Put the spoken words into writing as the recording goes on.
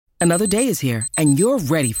Another day is here, and you're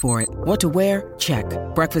ready for it. What to wear? Check.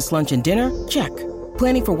 Breakfast, lunch, and dinner? Check.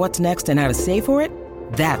 Planning for what's next and how to save for it?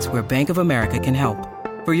 That's where Bank of America can help.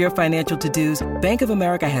 For your financial to-dos, Bank of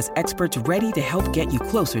America has experts ready to help get you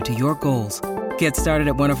closer to your goals. Get started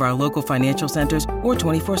at one of our local financial centers or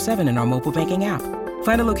 24/7 in our mobile banking app.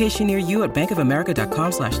 Find a location near you at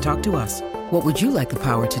bankofamerica.com/talktous. What would you like the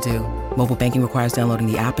power to do? Mobile banking requires downloading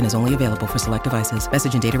the app and is only available for select devices.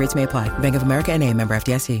 Message and data rates may apply. Bank of America N.A., member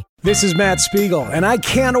FDIC. This is Matt Spiegel, and I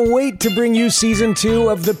can't wait to bring you Season 2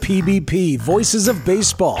 of the PBP, Voices of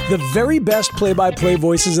Baseball. The very best play-by-play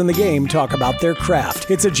voices in the game talk about their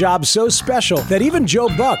craft. It's a job so special that even Joe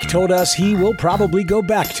Buck told us he will probably go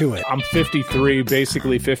back to it. I'm 53,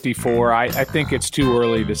 basically 54. I think it's too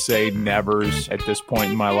early to say nevers at this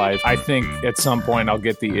point in my life. I think at some point I'll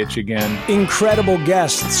get the itch again. Incredible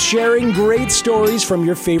guests sharing great stories from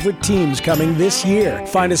your favorite teams coming this year.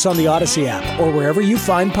 Find us on the Odyssey app or wherever you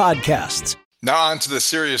find podcasts. Now on to the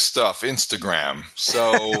serious stuff, Instagram.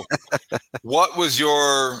 So what was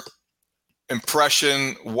your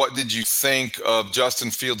impression? What did you think of Justin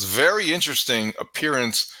Fields' very interesting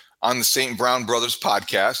appearance on the St. Brown Brothers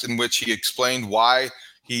podcast, in which he explained why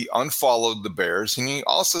he unfollowed the Bears? And he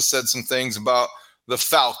also said some things about the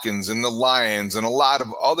Falcons and the Lions and a lot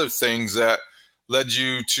of other things that led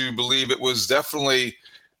you to believe it was definitely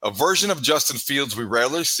a version of Justin Fields we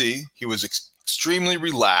rarely see. He was extremely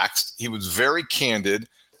relaxed. He was very candid.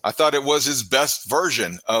 I thought it was his best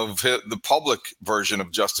version of the public version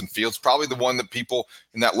of Justin Fields, probably the one that people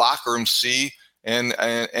in that locker room see and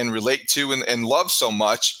relate to and love so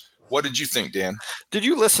much. What did you think, Dan? Did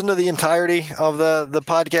you listen to the entirety of the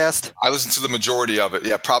podcast? I listened to the majority of it.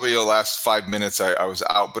 Yeah, probably the last 5 minutes I was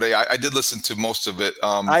out, but I did listen to most of it.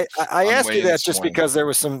 I asked you that just because there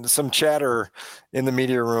was some chatter in the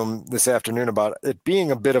media room this afternoon about it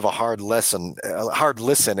being a bit of a hard listen.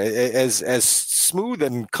 As smooth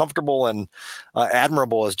and comfortable and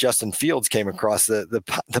admirable as Justin Fields came across, the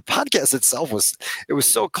podcast itself was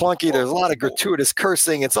so clunky. There's a lot of gratuitous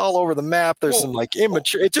cursing. It's all over the map. There's some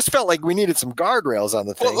immature. It just felt like we needed some guardrails on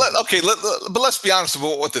the thing. But let's be honest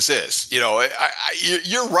about what this is.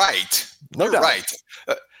 You're right. No doubt. Right.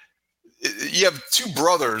 You have two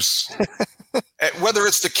brothers. Whether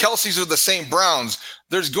it's the Kelseys or the St. Browns,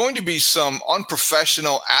 there's going to be some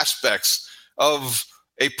unprofessional aspects of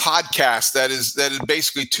a podcast that is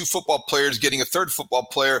basically two football players getting a third football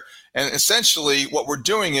player. And essentially what we're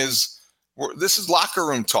doing is this is locker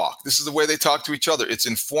room talk. This is the way they talk to each other. It's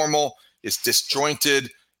informal. It's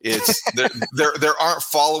disjointed. It's there aren't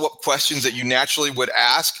follow-up questions that you naturally would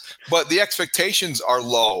ask, but the expectations are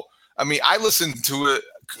low. I mean, I listened to it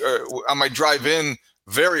on my drive in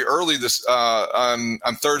very early this on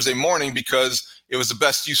Thursday morning because it was the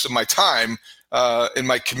best use of my time in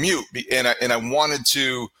my commute, and I wanted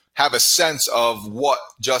to have a sense of what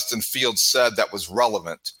Justin Fields said that was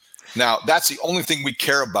relevant. Now, that's the only thing we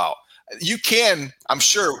care about. You can, I'm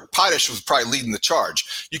sure, Potash was probably leading the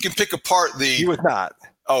charge. You can pick apart the. He was not.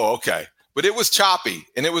 Oh, okay. But it was choppy,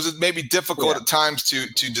 and it was maybe difficult at times to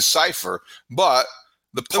decipher. But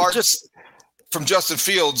the parts from Justin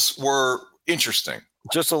Fields were interesting.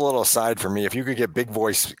 Just a little aside for me, if you could get Big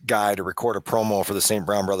Voice Guy to record a promo for the St.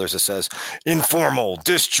 Brown Brothers that says, informal,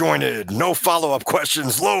 disjointed, no follow-up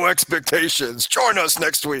questions, low expectations. Join us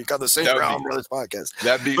next week on the St. Brown Brothers podcast.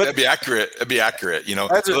 That'd be accurate. That'd be accurate.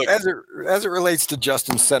 As it relates to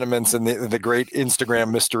Justin's sentiments and the great Instagram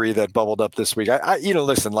mystery that bubbled up this week,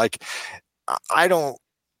 listen, I don't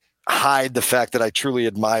hide the fact that I truly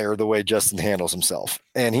admire the way Justin handles himself.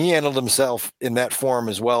 And he handled himself in that form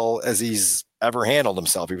as well as he's ever handled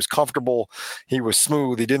himself. He was comfortable. He was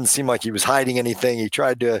smooth. He didn't seem like he was hiding anything. He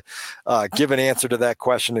tried to give an answer to that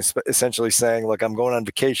question, essentially saying, look, I'm going on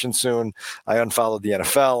vacation soon. I unfollowed the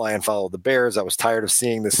NFL. I unfollowed the Bears. I was tired of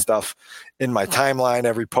seeing this stuff in my timeline.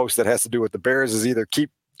 Every post that has to do with the Bears is either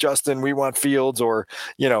keep Justin, we want Fields, or,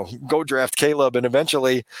 go draft Caleb. And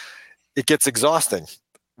eventually it gets exhausting.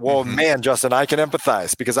 Well, man, Justin, I can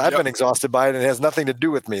empathize because I've been exhausted by it, and it has nothing to do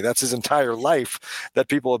with me. That's his entire life that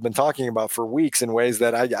people have been talking about for weeks in ways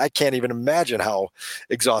that I can't even imagine how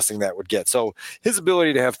exhausting that would get. So his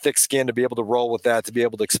ability to have thick skin, to be able to roll with that, to be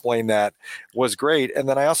able to explain that was great. And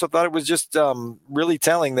then I also thought it was just really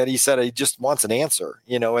telling that he said he just wants an answer,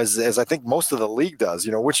 as I think most of the league does.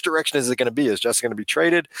 Which direction is it going to be? Is Justin going to be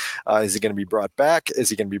traded? Is he going to be brought back? Is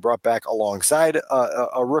he going to be brought back alongside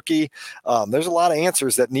a rookie? There's a lot of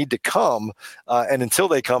answers that need to come, and until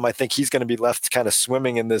they come, I think he's going to be left kind of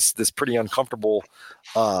swimming in this pretty uncomfortable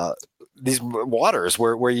these waters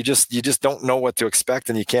where you just don't know what to expect,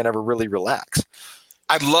 and you can't ever really relax.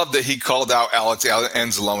 I love that he called out Alex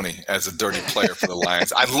Anzalone as a dirty player for the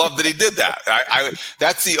Lions. I love that he did that.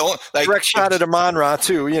 That's the only direct shot at Amon-Ra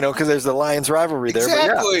too, because there's the Lions rivalry there.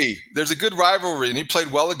 Exactly. Yeah. There's a good rivalry, and he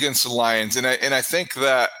played well against the Lions. And I think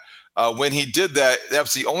that when he did that, that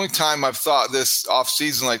was the only time I've thought this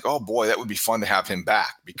offseason, like, oh boy, that would be fun to have him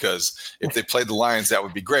back, because if they played the Lions, that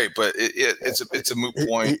would be great. But it's a moot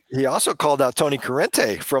point. He also called out Tony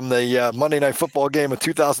Corrente from the Monday Night Football game of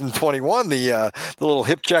 2021, the little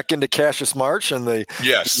hip check into Cassius Marsh and the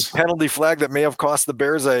penalty flag that may have cost the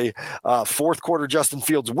Bears a fourth quarter Justin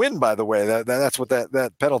Fields win, by the way. That's what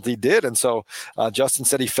that penalty did. And so Justin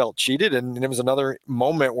said he felt cheated. And it was another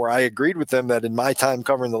moment where I agreed with him that in my time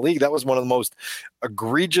covering the league, that was one of the most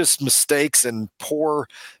egregious mistakes and poor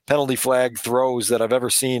penalty flag throws that I've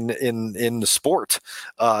ever seen in the sport.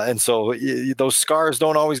 And so those scars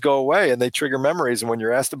don't always go away, and they trigger memories. And when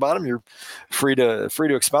you're asked about them, you're free to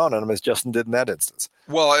expound on them, as Justin did in that instance.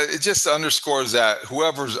 Well, it just underscores that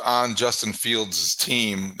whoever's on Justin Fields'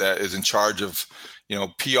 team that is in charge of,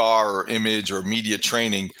 PR or image or media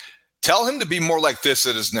training, tell him to be more like this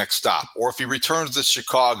at his next stop. Or if he returns to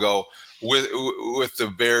Chicago with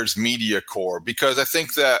the Bears media corps, because I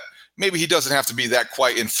think that maybe he doesn't have to be that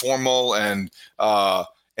quite informal and talk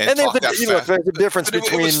that fast. There's a difference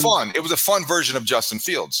between. It was fun. It was a fun version of Justin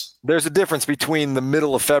Fields. There's a difference between the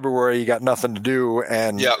middle of February, you got nothing to do,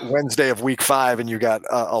 and Wednesday of week 5, and you got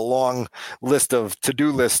a long list of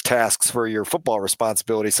to-do list tasks for your football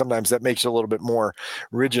responsibility. Sometimes that makes you a little bit more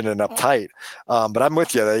rigid and uptight. But I'm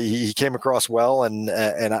with you. He came across well, and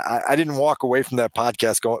I didn't walk away from that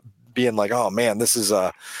podcast being like, oh man, this is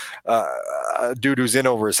a dude who's in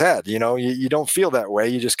over his head. You don't feel that way.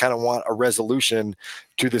 You just kind of want a resolution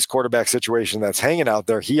to this quarterback situation that's hanging out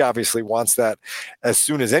there. He obviously wants that as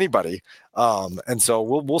soon as anybody. And so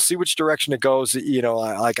we'll see which direction it goes.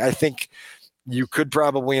 I think you could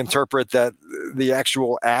probably interpret that the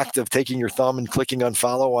actual act of taking your thumb and clicking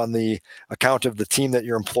unfollow on the account of the team that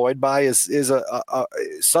you're employed by is a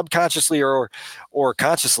subconsciously or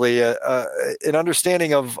consciously an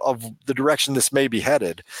understanding of the direction this may be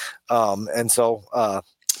headed. And so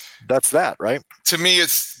that's that, right? To me,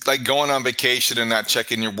 it's like going on vacation and not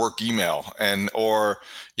checking your work email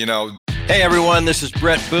Hey everyone, this is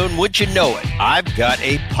Brett Boone. Would you know it? I've got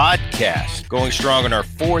a podcast going strong in our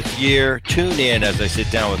 4th year. Tune in as I sit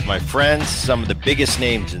down with my friends, some of the biggest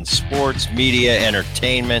names in sports, media,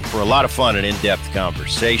 entertainment, for a lot of fun and in-depth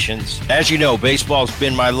conversations. As you know, baseball's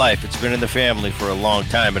been my life. It's been in the family for a long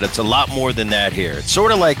time, but it's a lot more than that here. It's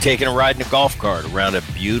sort of like taking a ride in a golf cart around a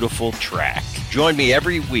beautiful track. Join me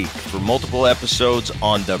every week for multiple episodes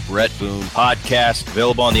on the Brett Boone Podcast,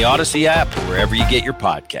 available on the Odyssey app or wherever you get your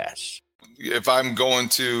podcasts. If I'm going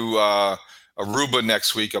to Aruba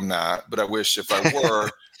next week, I'm not, but I wish if I were,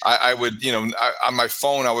 I would, on my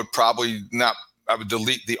phone, I would probably not, I would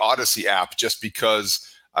delete the Odyssey app just because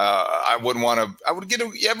I wouldn't want to,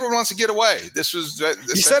 everyone wants to get away. This was,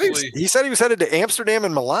 he said he was headed to Amsterdam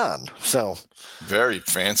and Milan. So very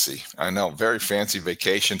fancy. I know. Very fancy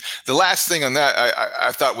vacation. The last thing on that,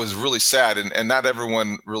 I thought was really sad, and not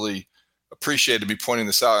everyone really appreciated me pointing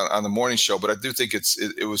this out on the morning show, but I do think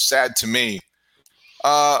it was sad to me.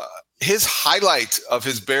 His highlight of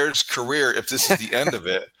his Bears career, if this is the end of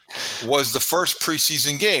it, was the first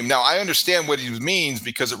preseason game. Now, I understand what he means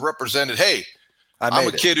because it represented, hey, I'm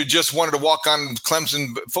a kid who just wanted to walk on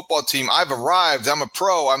Clemson football team. I've arrived. I'm a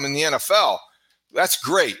pro. I'm in the NFL. That's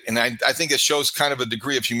great. And I think it shows kind of a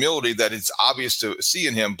degree of humility that it's obvious to see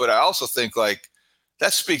in him. But I also think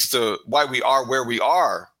that speaks to why we are where we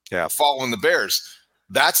are. Yeah, following the Bears.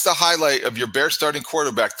 That's the highlight of your Bears starting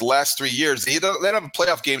quarterback the last 3 years. They don't have a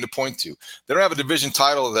playoff game to point to. They don't have a division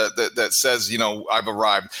title that says, I've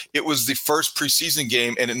arrived. It was the first preseason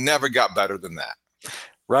game, and it never got better than that.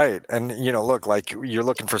 Right. And, look, like you're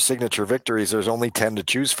looking for signature victories. There's only 10 to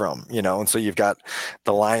choose from, and so you've got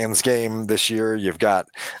the Lions game this year. You've got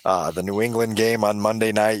the New England game on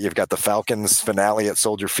Monday night. You've got the Falcons finale at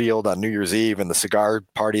Soldier Field on New Year's Eve and the cigar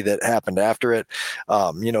party that happened after it.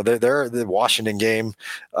 They're the Washington game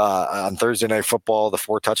on Thursday Night Football, the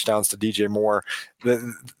 4 touchdowns to DJ Moore.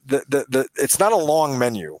 It's not a long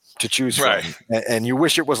menu to choose from, and you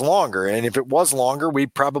wish it was longer. And if it was longer, we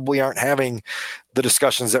probably aren't having the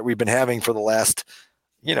discussions that we've been having for the last,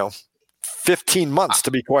 15 months,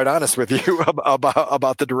 to be quite honest with you,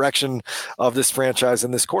 about the direction of this franchise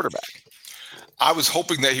and this quarterback. I was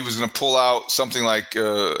hoping that he was going to pull out something like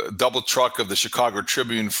a double truck of the Chicago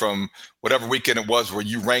Tribune from whatever weekend it was where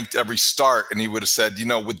you ranked every start, and he would have said,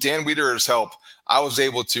 with Dan Wiederer's help, I was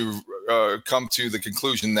able to come to the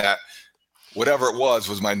conclusion that whatever it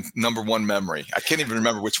was my number one memory. I can't even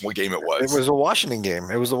remember which one game it was. It was a Washington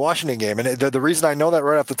game. And the reason I know that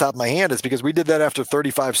right off the top of my hand is because we did that after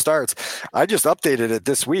 35 starts. I just updated it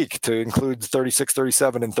this week to include 36,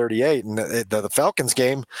 37, and 38. And the Falcons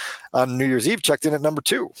game on New Year's Eve checked in at number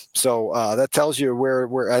 2. So that tells you where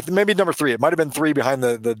maybe number 3. It might have been 3 behind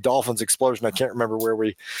the Dolphins explosion. I can't remember where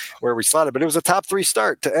we slotted, but it was a top 3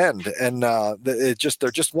 start to end. And there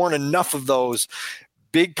just weren't enough of those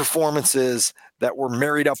big performances that were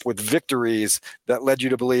married up with victories that led you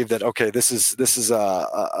to believe that, okay, this is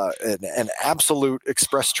an absolute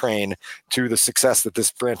express train to the success that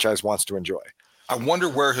this franchise wants to enjoy. I wonder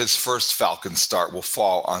where his first Falcons start will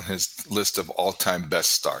fall on his list of all-time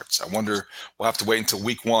best starts. I wonder, we'll have to wait until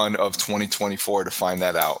week 1 of 2024 to find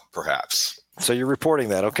that out, perhaps. So you're reporting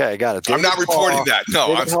that. Okay, I got it. I'm not reporting that.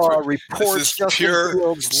 No, reports this is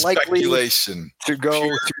pure speculation. To go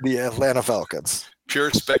to the Atlanta Falcons.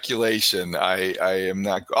 Pure speculation. I am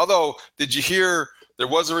not. Although, did you hear there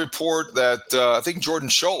was a report that I think Jordan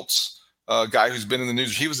Schultz, a guy who's been in the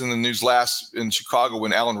news, he was in the news last in Chicago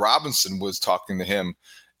when Allen Robinson was talking to him.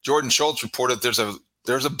 Jordan Schultz reported there's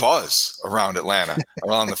a buzz around Atlanta,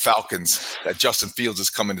 around the Falcons, that Justin Fields is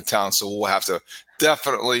coming to town. So we'll have to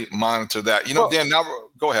definitely monitor that. Dan, now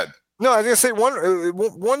go ahead. No, I was going to say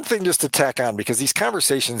one thing just to tack on, because these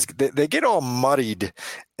conversations, they get all muddied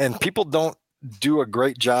and people don't do a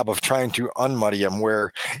great job of trying to unmuddy them,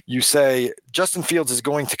 where you say Justin Fields is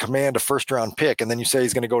going to command a first-round pick, and then you say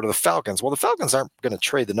he's going to go to the Falcons. Well, the Falcons aren't going to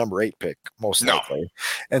trade the number 8 pick, most likely.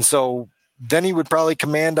 And so then he would probably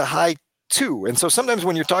command a high 2. And so sometimes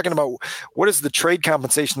when you're talking about what is the trade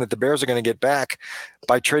compensation that the Bears are going to get back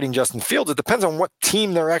by trading Justin Fields, it depends on what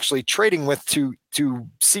team they're actually trading with to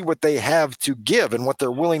see what they have to give and what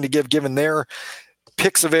they're willing to give given their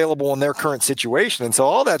picks available in their current situation. And so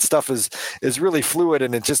all that stuff is really fluid,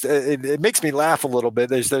 and it makes me laugh a little bit.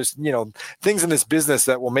 There's things in this business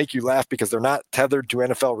that will make you laugh because they're not tethered to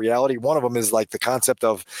NFL reality. One of them is like the concept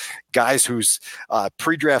of guys whose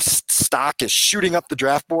pre-draft stock is shooting up the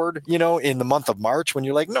draft board, in the month of March, when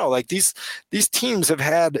you're like, no, like these teams have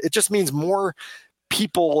had, it just means more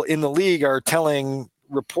people in the league are telling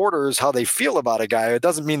reporters how they feel about a guy. It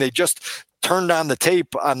doesn't mean they just turned on the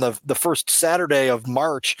tape on the first Saturday of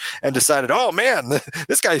March and decided, oh man,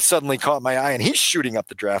 this guy suddenly caught my eye and he's shooting up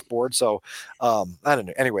the draft board. So I don't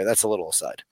know. Anyway, that's a little aside.